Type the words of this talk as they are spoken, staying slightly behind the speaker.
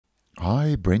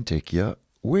Hi, BrenTech here,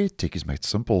 where tech is made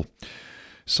simple.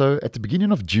 So at the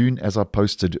beginning of June, as I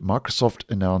posted, Microsoft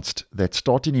announced that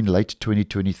starting in late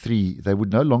 2023, they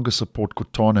would no longer support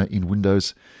Cortana in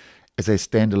Windows as a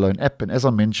standalone app. And as I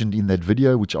mentioned in that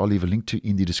video, which I'll leave a link to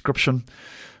in the description,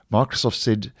 Microsoft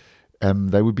said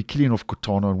they would be killing off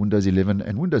Cortana on Windows 11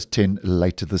 and Windows 10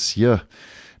 later this year.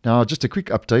 Now, just a quick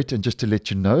update, and just to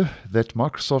let you know that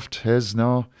Microsoft has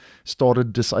now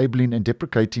started disabling and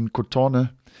deprecating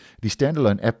Cortana, the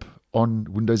standalone app, on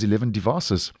Windows 11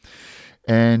 devices.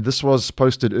 And this was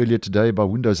posted earlier today by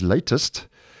Windows Latest,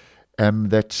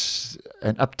 that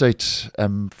an update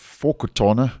for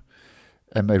Cortana,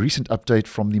 a recent update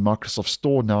from the Microsoft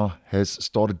Store now has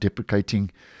started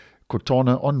deprecating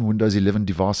Cortana on Windows 11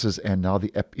 devices, and now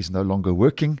the app is no longer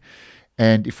working.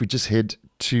 And if we just head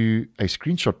to a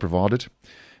screenshot provided,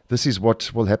 this is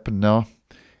what will happen now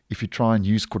if you try and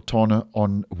use Cortana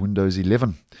on Windows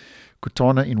 11.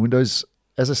 Cortana in Windows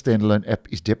as a standalone app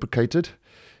is deprecated.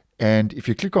 And if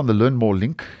you click on the Learn More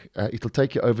link, it'll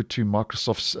take you over to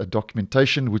Microsoft's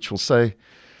documentation, which will say,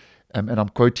 and I'm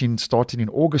quoting, starting in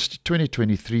August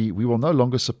 2023, we will no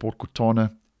longer support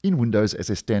Cortana in Windows as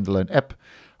a standalone app.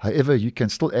 However, you can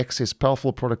still access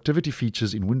powerful productivity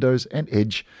features in Windows and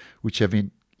Edge, which have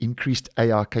increased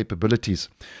AI capabilities.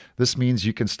 This means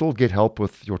you can still get help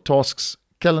with your tasks,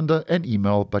 calendar, and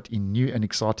email, but in new and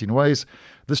exciting ways.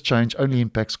 This change only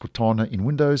impacts Cortana in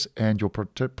Windows, and your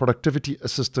productivity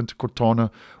assistant Cortana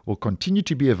will continue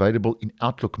to be available in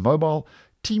Outlook Mobile,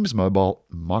 Teams Mobile,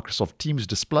 Microsoft Teams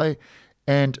Display,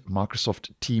 and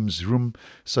Microsoft Teams Room.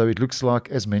 So it looks like,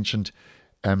 as mentioned,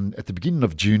 at the beginning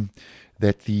of June,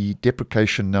 that the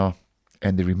deprecation now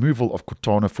and the removal of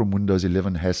Cortana from Windows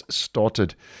 11 has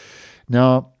started.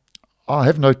 Now, I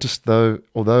have noticed, though,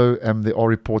 although there are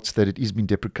reports that it is being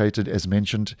deprecated, as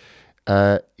mentioned,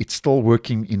 it's still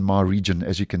working in my region,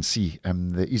 as you can see.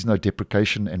 There is no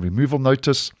deprecation and removal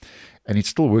notice, and it's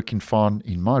still working fine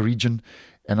in my region.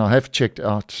 And I have checked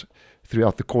out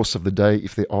throughout the course of the day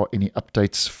if there are any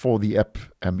updates for the app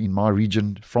in my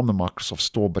region from the Microsoft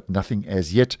Store, but nothing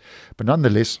as yet. But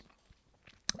nonetheless,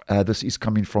 this is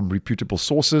coming from reputable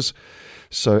sources.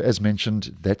 So as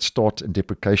mentioned, that start and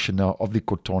deprecation now of the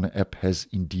Cortana app has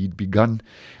indeed begun.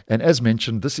 And as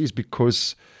mentioned, this is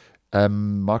because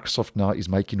Microsoft now is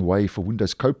making way for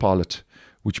Windows Copilot,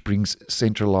 which brings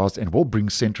centralized and will bring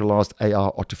centralized AI,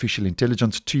 artificial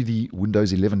intelligence, to the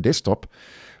Windows 11 desktop,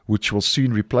 which will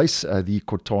soon replace the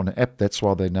Cortana app. That's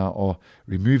why they now are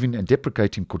removing and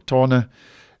deprecating Cortana,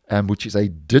 which is a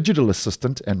digital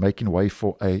assistant, and making way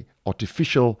for a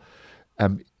artificial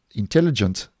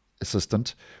intelligent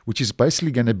assistant, which is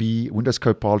basically going to be, Windows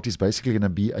Copilot is basically going to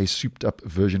be a souped up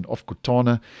version of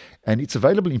Cortana, and it's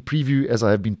available in preview, as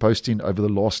I have been posting over the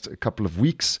last couple of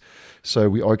weeks. So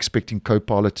we are expecting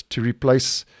Copilot to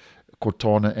replace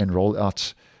Cortana and roll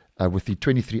out with the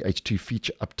 23H2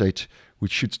 feature update,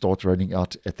 which should start rolling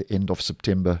out at the end of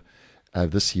September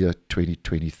this year,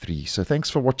 2023. So thanks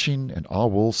for watching, and I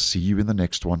will see you in the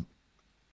next one.